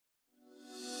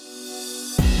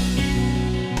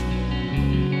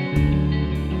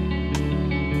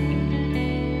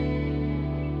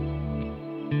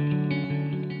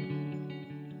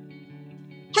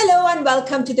Hello and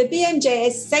welcome to the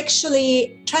BMJ's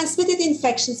Sexually Transmitted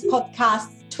Infections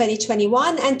Podcast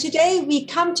 2021. And today we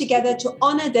come together to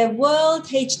honor the World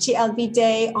HTLV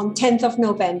Day on 10th of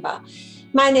November.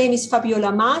 My name is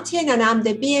Fabiola Martin and I'm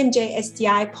the BMJ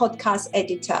STI podcast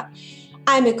editor.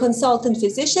 I'm a consultant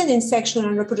physician in sexual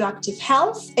and reproductive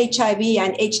health, HIV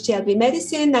and HTLV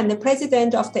medicine, and the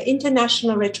president of the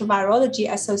International Retrovirology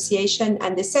Association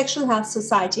and the Sexual Health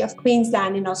Society of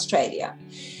Queensland in Australia.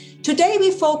 Today, we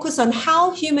focus on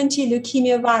how Human T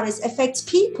Leukaemia Virus affects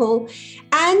people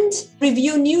and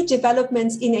review new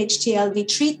developments in HTLV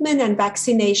treatment and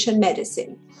vaccination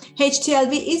medicine.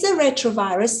 HTLV is a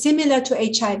retrovirus similar to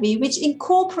HIV, which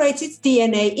incorporates its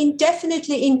DNA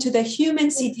indefinitely into the human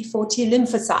CD4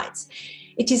 lymphocytes.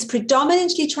 It is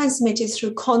predominantly transmitted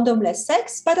through condomless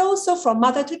sex, but also from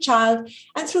mother to child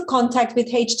and through contact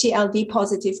with HTLV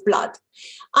positive blood.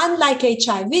 Unlike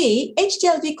HIV,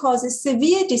 HTLV causes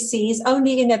severe disease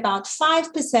only in about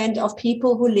 5% of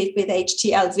people who live with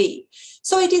HTLV.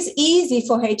 So it is easy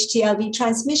for HTLV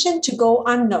transmission to go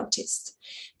unnoticed.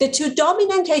 The two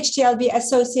dominant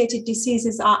HTLV-associated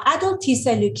diseases are adult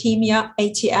T-cell leukemia,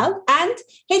 ATL, and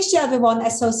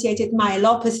HTLV-1-associated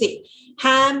myelopathy,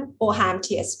 HAM or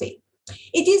HAM-TSP.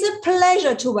 It is a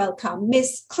pleasure to welcome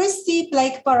Ms. Christy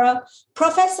Blakeborough,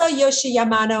 Professor Yoshi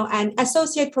Yamano, and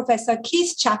Associate Professor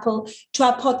Keith Chappell to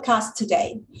our podcast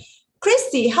today.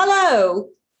 Christy, hello.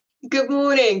 Good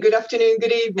morning, good afternoon,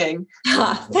 good evening.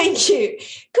 Thank you.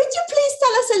 Could you please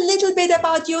tell us a little bit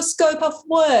about your scope of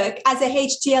work as a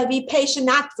HTLV patient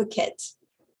advocate?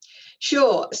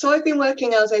 Sure. So I've been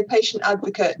working as a patient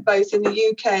advocate both in the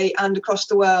UK and across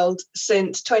the world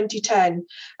since 2010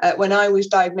 when I was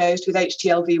diagnosed with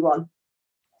HTLV1.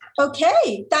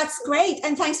 Okay, that's great.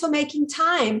 And thanks for making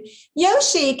time.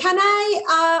 Yoshi, can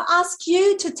I ask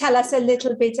you to tell us a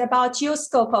little bit about your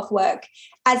scope of work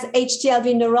as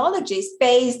HTLV neurologist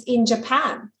based in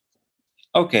Japan?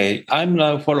 Okay, I'm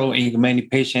now following many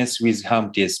patients with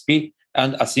HAM-TSP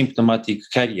and asymptomatic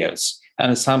carriers,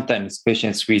 and sometimes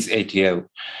patients with ATL.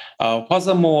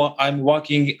 Furthermore, I'm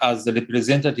working as the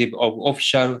representative of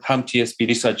official HAM-TSP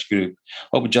research group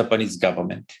of Japanese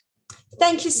government.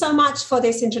 Thank you so much for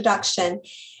this introduction.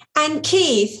 And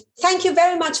Keith, thank you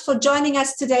very much for joining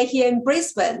us today here in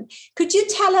Brisbane. Could you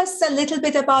tell us a little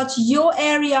bit about your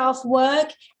area of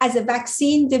work as a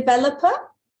vaccine developer?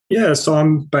 Yeah, so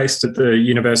I'm based at the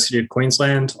University of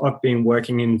Queensland. I've been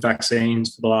working in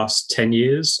vaccines for the last 10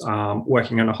 years,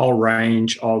 working on a whole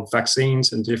range of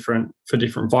vaccines and for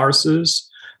different viruses.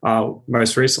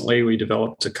 Most recently, we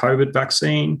developed a COVID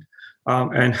vaccine,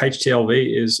 and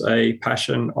HTLV is a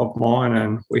passion of mine,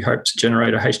 and we hope to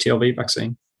generate a HTLV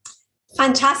vaccine.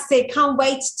 Fantastic. Can't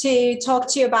wait to talk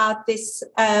to you about this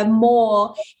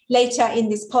more later in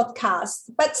this podcast.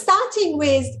 But starting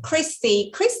with Christy.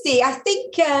 Christy, I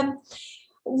think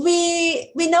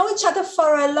we know each other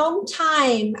for a long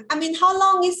time. I mean, how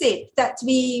long is it that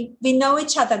we know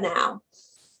each other now?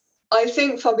 I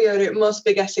think, Fabiola, it must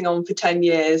be getting on for 10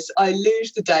 years. I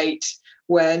lose the date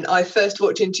when I first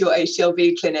walked into your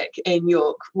HTLV clinic in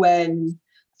York, when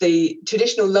the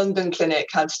traditional London clinic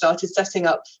had started setting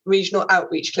up regional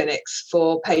outreach clinics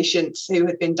for patients who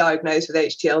had been diagnosed with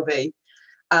HTLV.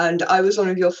 And I was one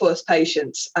of your first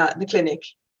patients at the clinic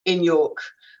in York.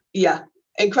 Yeah,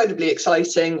 incredibly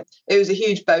exciting. It was a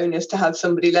huge bonus to have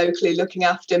somebody locally looking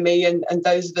after me and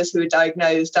those of us who were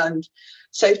diagnosed. And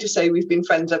safe to say, we've been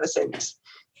friends ever since.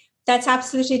 That's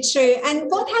absolutely true. And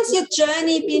what has your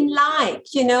journey been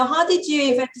like? You know, how did you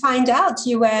even find out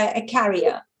you were a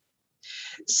carrier?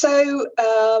 So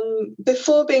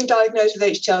before being diagnosed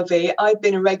with HTLV, I'd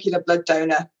been a regular blood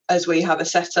donor, as we have a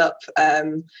setup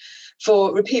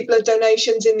for repeat blood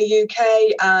donations in the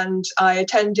UK. And I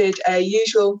attended a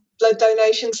usual blood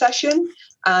donation session.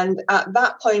 And at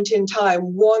that point in time,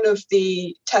 one of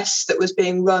the tests that was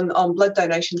being run on blood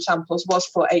donation samples was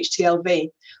for HTLV,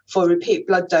 for repeat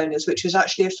blood donors, which was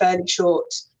actually a fairly short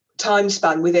time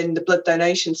span within the blood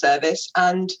donation service.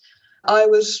 And I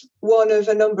was one of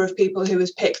a number of people who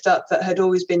was picked up that had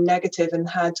always been negative and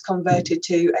had converted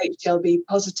to HTLV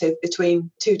positive between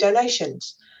two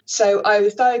donations. So I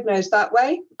was diagnosed that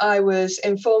way. I was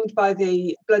informed by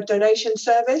the blood donation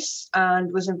service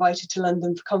and was invited to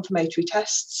London for confirmatory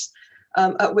tests,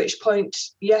 at which point,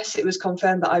 yes, it was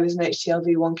confirmed that I was an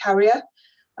HTLV1 carrier.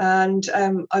 And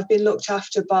I've been looked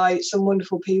after by some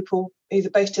wonderful people, either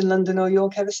based in London or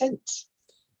York ever since.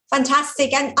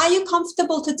 Fantastic. And are you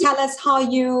comfortable to tell us how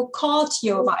you caught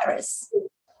your virus?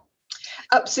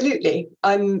 Absolutely.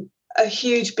 I'm a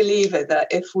huge believer that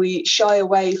if we shy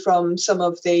away from some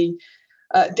of the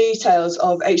details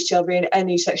of HTLV and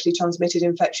any sexually transmitted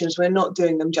infections, we're not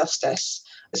doing them justice.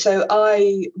 So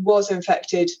I was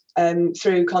infected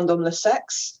through condomless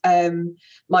sex.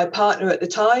 My partner at the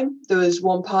time, there was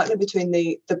one partner between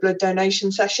the blood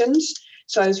donation sessions.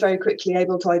 So I was very quickly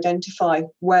able to identify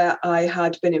where I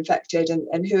had been infected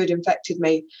and who had infected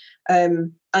me.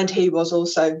 And he was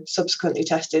also subsequently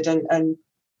tested and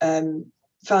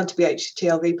found to be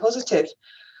HTLV positive.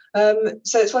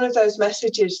 So it's one of those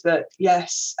messages that,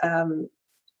 yes,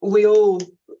 we all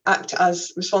act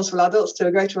as responsible adults to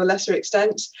a greater or lesser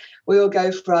extent. We all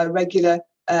go for our regular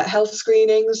health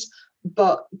screenings,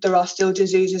 but there are still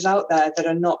diseases out there that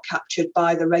are not captured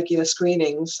by the regular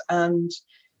screenings. And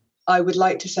I would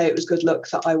like to say it was good luck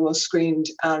that I was screened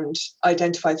and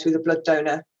identified through the blood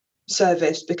donor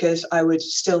service, because I would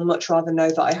still much rather know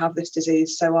that I have this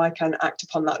disease so I can act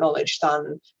upon that knowledge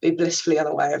than be blissfully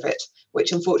unaware of it,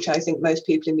 which unfortunately I think most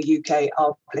people in the UK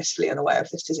are blissfully unaware of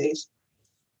this disease.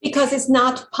 Because it's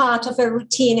not part of a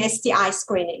routine STI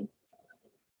screening.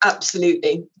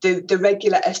 Absolutely. The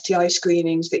regular STI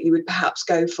screenings that you would perhaps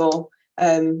go for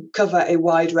cover a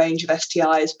wide range of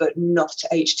STIs, but not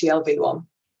HTLV1.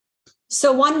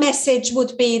 So one message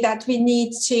would be that we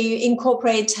need to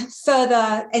incorporate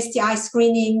further STI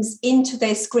screenings into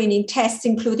the screening tests,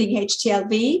 including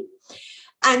HTLV.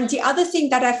 And the other thing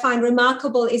that I find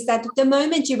remarkable is that the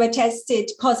moment you were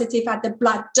tested positive at the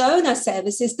blood donor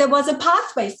services, there was a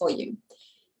pathway for you.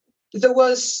 There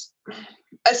was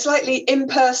a slightly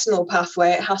impersonal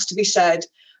pathway, it has to be said.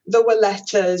 There were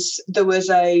letters, there was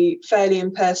a fairly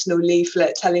impersonal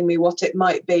leaflet telling me what it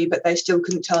might be, but they still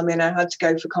couldn't tell me, and I had to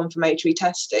go for confirmatory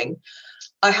testing.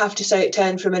 I have to say it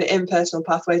turned from an impersonal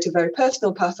pathway to a very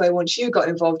personal pathway once you got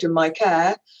involved in my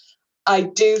care. I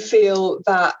do feel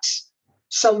that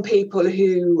some people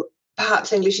who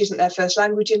perhaps English isn't their first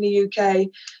language in the UK,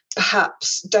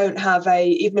 perhaps don't have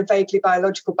even a vaguely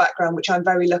biological background, which I'm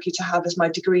very lucky to have as my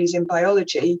degrees in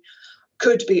biology,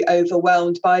 could be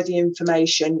overwhelmed by the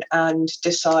information and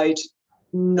decide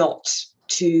not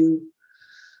to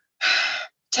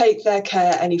take their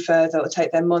care any further or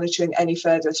take their monitoring any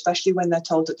further, especially when they're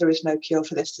told that there is no cure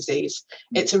for this disease.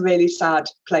 It's a really sad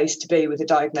place to be with a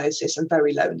diagnosis and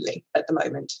very lonely at the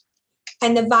moment.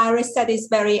 And a virus that is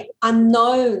very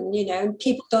unknown,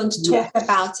 people don't talk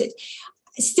about it.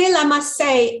 Still, I must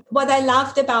say, what I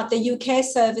loved about the UK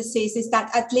services is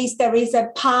that at least there is a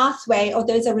pathway or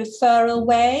there's a referral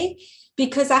way,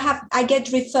 because I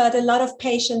get referred a lot of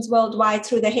patients worldwide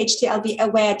through the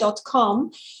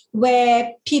htlvaware.com,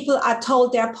 where people are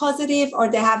told they're positive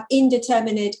or they have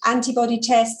indeterminate antibody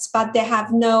tests, but they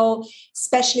have no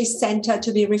specialist center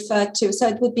to be referred to. So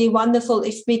it would be wonderful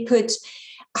if we could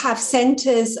have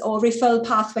centers or referral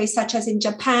pathways such as in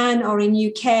Japan or in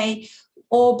UK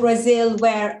or Brazil,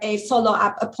 where a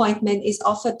follow-up appointment is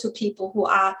offered to people who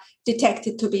are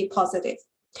detected to be positive.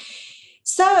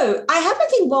 So I have, I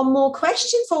think, one more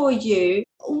question for you.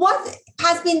 What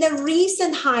has been the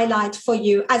recent highlight for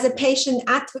you as a patient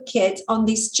advocate on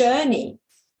this journey?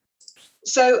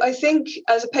 So I think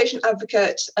as a patient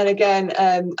advocate, and again,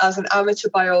 as an amateur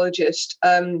biologist,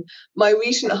 my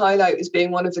recent highlight is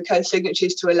being one of the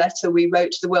co-signatories to a letter we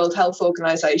wrote to the World Health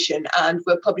Organization and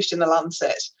were published in the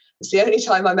Lancet. It's the only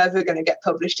time I'm ever going to get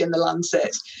published in the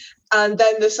Lancet. And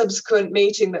then the subsequent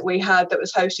meeting that we had that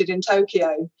was hosted in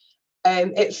Tokyo,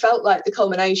 it felt like the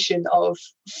culmination of,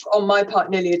 on my part,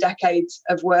 nearly a decade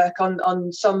of work,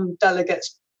 on some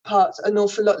delegates' parts, an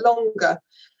awful lot longer.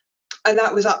 And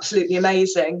that was absolutely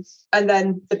amazing. And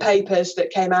then the papers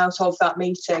that came out of that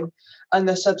meeting and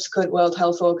the subsequent World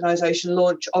Health Organization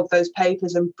launch of those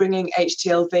papers and bringing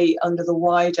HTLV under the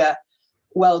wider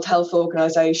World Health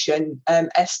Organization,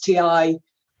 STI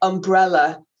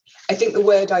umbrella. I think the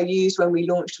word I used when we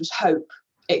launched was hope.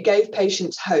 It gave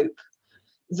patients hope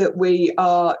that we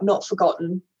are not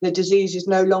forgotten. The disease is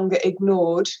no longer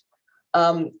ignored.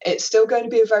 It's still going to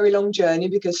be a very long journey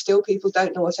because still people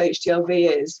don't know what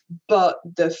HTLV is. But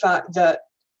the fact that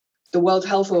the World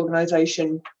Health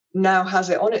Organization now has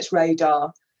it on its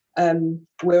radar,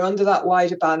 we're under that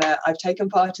wider banner. I've taken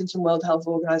part in some World Health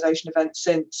Organization events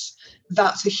since.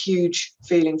 That's a huge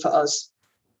feeling for us.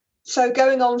 So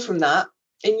going on from that,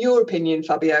 in your opinion,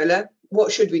 Fabiola,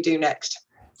 what should we do next?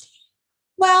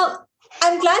 Well,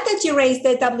 I'm glad that you raised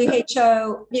the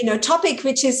WHO, topic,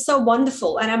 which is so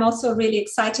wonderful. And I'm also really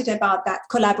excited about that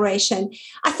collaboration.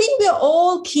 I think we're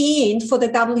all keen for the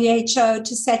WHO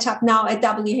to set up now a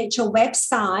WHO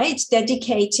website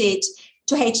dedicated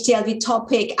to HTLV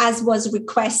topic, as was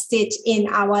requested in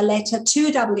our letter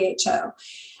to WHO.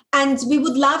 And we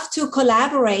would love to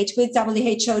collaborate with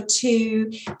WHO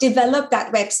to develop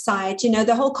that website. You know,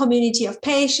 the whole community of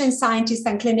patients, scientists,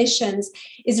 and clinicians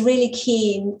is really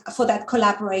keen for that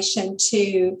collaboration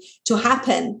to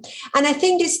happen. And I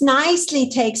think this nicely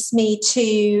takes me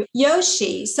to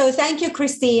Yoshi. So thank you,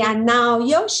 Christy. And now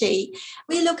Yoshi,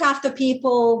 we look after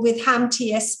people with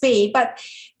HAM-TSB, but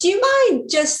do you mind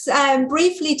just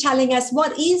briefly telling us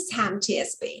what is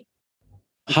HAM-TSB?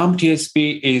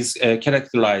 HAM-TSB is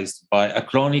characterized by a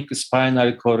chronic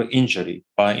spinal cord injury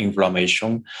by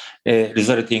inflammation,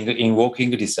 resulting in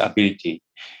walking disability.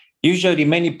 Usually,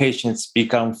 many patients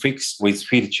become fixed with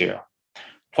wheelchair.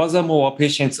 Furthermore,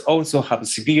 patients also have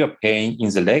severe pain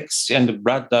in the legs and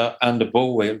bladder and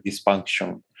bowel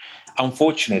dysfunction.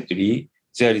 Unfortunately,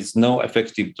 there is no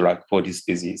effective drug for this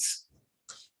disease.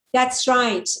 That's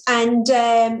right.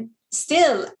 And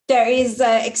still, there is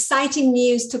exciting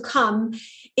news to come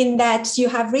in that you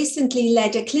have recently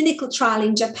led a clinical trial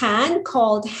in Japan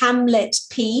called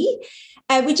HAMLET-P,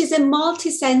 which is a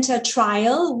multi-center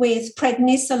trial with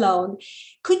prednisolone.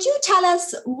 Could you tell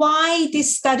us why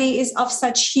this study is of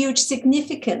such huge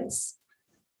significance?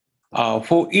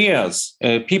 For years,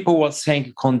 people were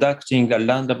saying conducting a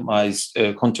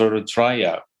randomized controlled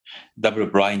trial,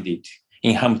 double-blinded,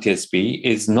 in HAM-TSB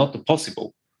is not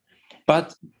possible.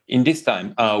 But in this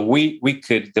time, we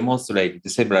could demonstrate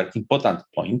several important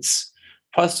points.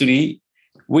 Firstly,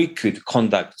 we could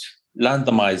conduct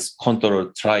randomized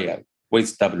controlled trial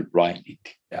with double-blinded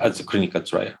as a clinical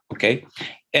trial, okay?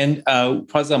 And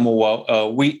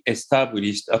furthermore, we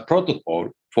established a protocol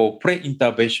for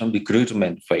pre-intervention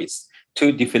recruitment phase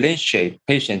to differentiate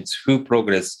patients who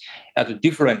progress at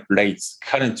different rates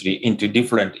currently into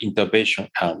different intervention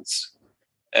arms.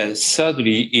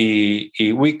 Thirdly,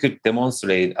 we could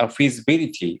demonstrate a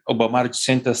feasibility of a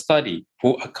multi-center study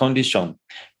for a condition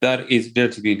that is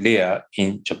relatively rare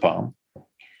in Japan.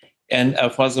 And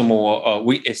furthermore,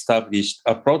 we established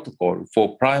a protocol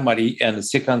for primary and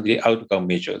secondary outcome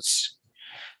measures.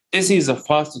 This is the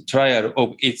first trial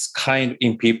of its kind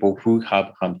in people who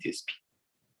have HAM-TSB.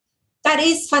 That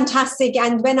is fantastic.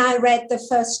 And when I read the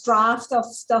first draft of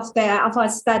our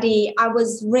study, I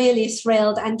was really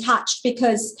thrilled and touched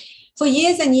because for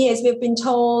years and years, we've been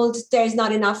told there's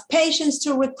not enough patients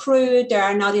to recruit, there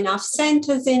are not enough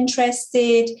centers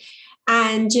interested,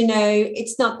 and, you know,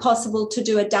 it's not possible to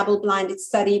do a double-blinded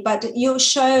study. But you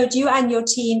and your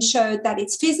team showed that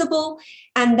it's feasible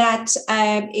and that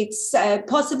it's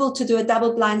possible to do a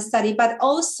double-blind study, but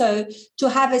also to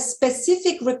have a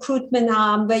specific recruitment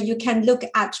arm where you can look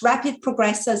at rapid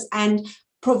progressors and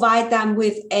provide them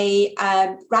with a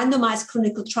randomized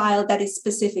clinical trial that is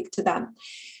specific to them.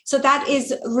 So that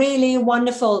is really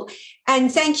wonderful.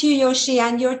 And thank you, Yoshi,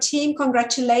 and your team.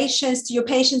 Congratulations to your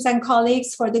patients and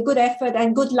colleagues for the good effort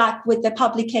and good luck with the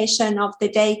publication of the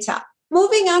data.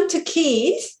 Moving on to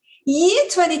Keith. Year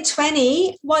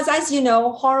 2020 was, as you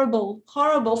know,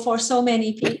 horrible for so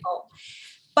many people.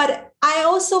 But I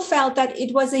also felt that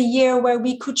it was a year where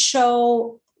we could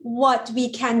show what we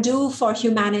can do for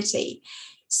humanity.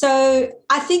 So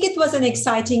I think it was an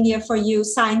exciting year for you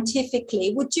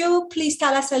scientifically. Would you please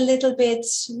tell us a little bit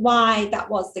why that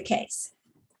was the case?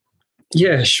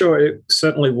 Yeah, sure. It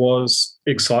certainly was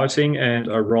exciting and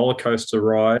a roller coaster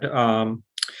ride.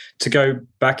 To go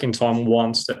back in time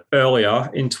one step earlier,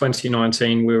 in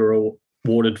 2019, we were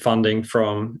awarded funding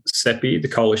from CEPI, the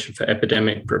Coalition for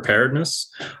Epidemic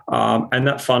Preparedness, and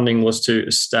that funding was to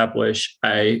establish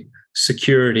a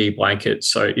security blanket.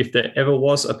 So if there ever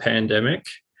was a pandemic,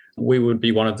 we would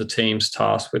be one of the teams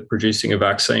tasked with producing a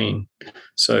vaccine.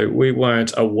 So we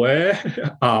weren't aware,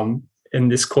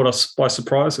 and this caught us by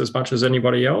surprise as much as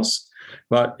anybody else.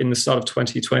 But in the start of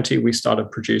 2020, we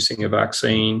started producing a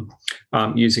vaccine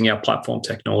using our platform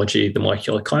technology, the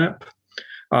molecular clamp.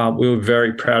 We were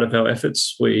very proud of our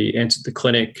efforts. We entered the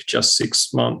clinic just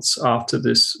 6 months after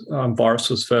this virus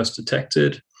was first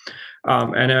detected.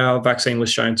 And our vaccine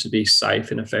was shown to be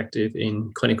safe and effective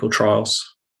in clinical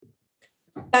trials.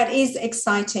 That is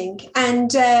exciting.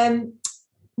 And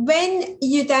when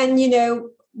you then,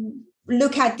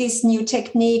 look at this new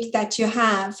technique that you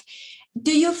have,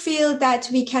 do you feel that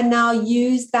we can now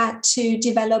use that to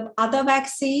develop other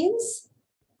vaccines?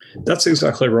 That's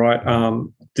exactly right.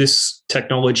 This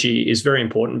technology is very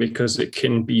important because it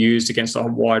can be used against a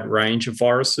wide range of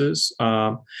viruses.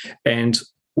 And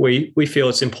we feel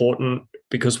it's important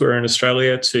because we're in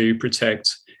Australia to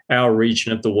protect our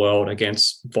region of the world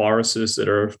against viruses that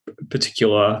are of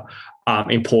particular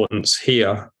importance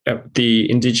here. The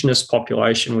Indigenous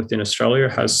population within Australia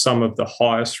has some of the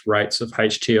highest rates of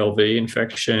HTLV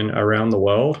infection around the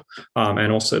world,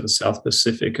 and also the South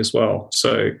Pacific as well.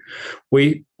 So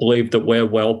we believe that we're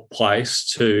well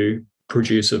placed to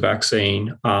produce a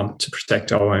vaccine to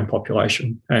protect our own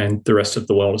population and the rest of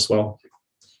the world as well.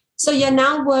 So you're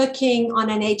now working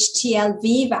on an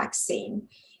HTLV vaccine.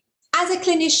 As a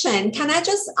clinician, can I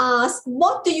just ask,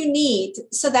 what do you need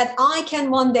so that I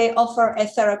can one day offer a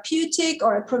therapeutic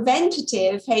or a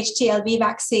preventative HTLV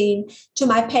vaccine to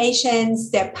my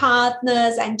patients, their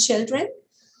partners, and children?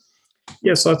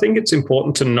 Yes, I think it's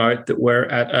important to note that we're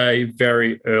at a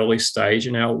very early stage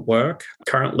in our work.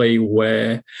 Currently,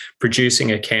 we're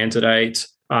producing a candidate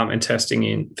and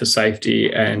testing for safety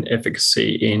and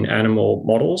efficacy in animal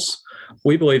models.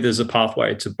 We believe there's a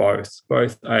pathway to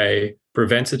both a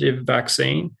preventative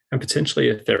vaccine and potentially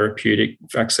a therapeutic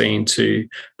vaccine to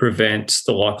prevent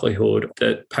the likelihood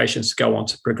that patients go on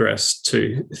to progress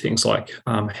to things like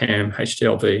HAM,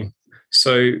 HTLV.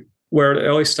 So we're at an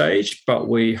early stage, but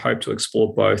we hope to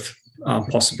explore both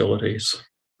possibilities.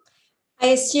 I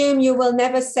assume you will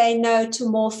never say no to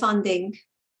more funding.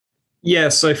 Yeah,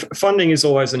 so funding is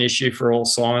always an issue for all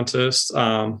scientists.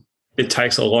 It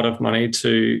takes a lot of money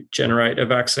to generate a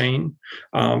vaccine.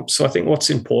 So I think what's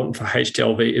important for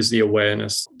HTLV is the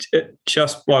awareness.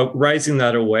 Just by raising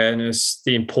that awareness,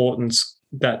 the importance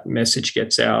that message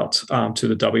gets out to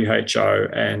the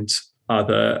WHO and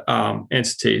other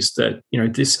entities that,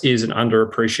 this is an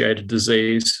underappreciated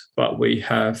disease, but we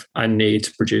have a need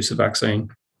to produce a vaccine.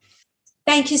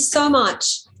 Thank you so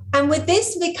much. And with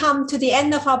this, we come to the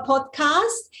end of our podcast.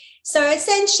 So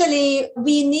essentially,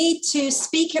 we need to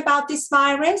speak about this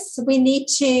virus. We need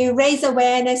to raise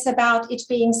awareness about it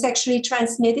being sexually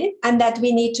transmitted and that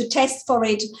we need to test for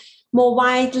it more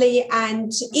widely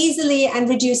and easily and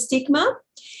reduce stigma.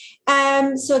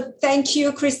 So thank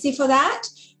you, Christy, for that.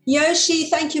 Yoshi,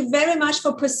 thank you very much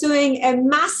for pursuing a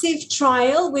massive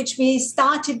trial, which we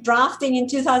started drafting in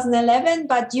 2011,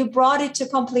 but you brought it to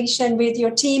completion with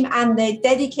your team and the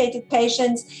dedicated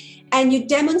patients. And you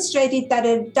demonstrated that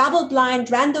a double-blind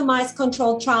randomized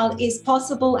controlled trial is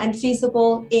possible and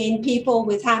feasible in people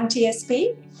with HAM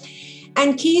TSP.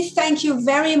 And Keith, thank you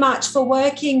very much for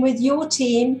working with your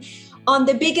team on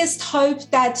the biggest hope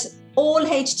that all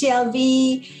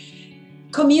HTLV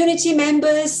community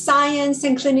members, science,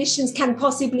 and clinicians can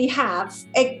possibly have,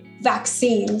 a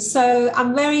vaccine. So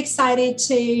I'm very excited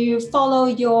to follow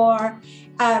your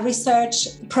research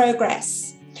progress.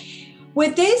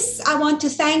 With this, I want to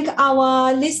thank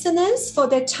our listeners for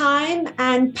their time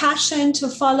and passion to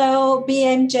follow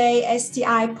BMJ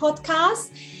STI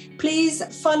podcast. Please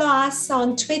follow us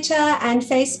on Twitter and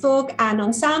Facebook and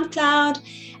on SoundCloud.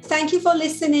 Thank you for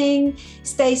listening.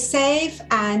 Stay safe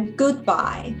and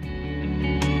goodbye.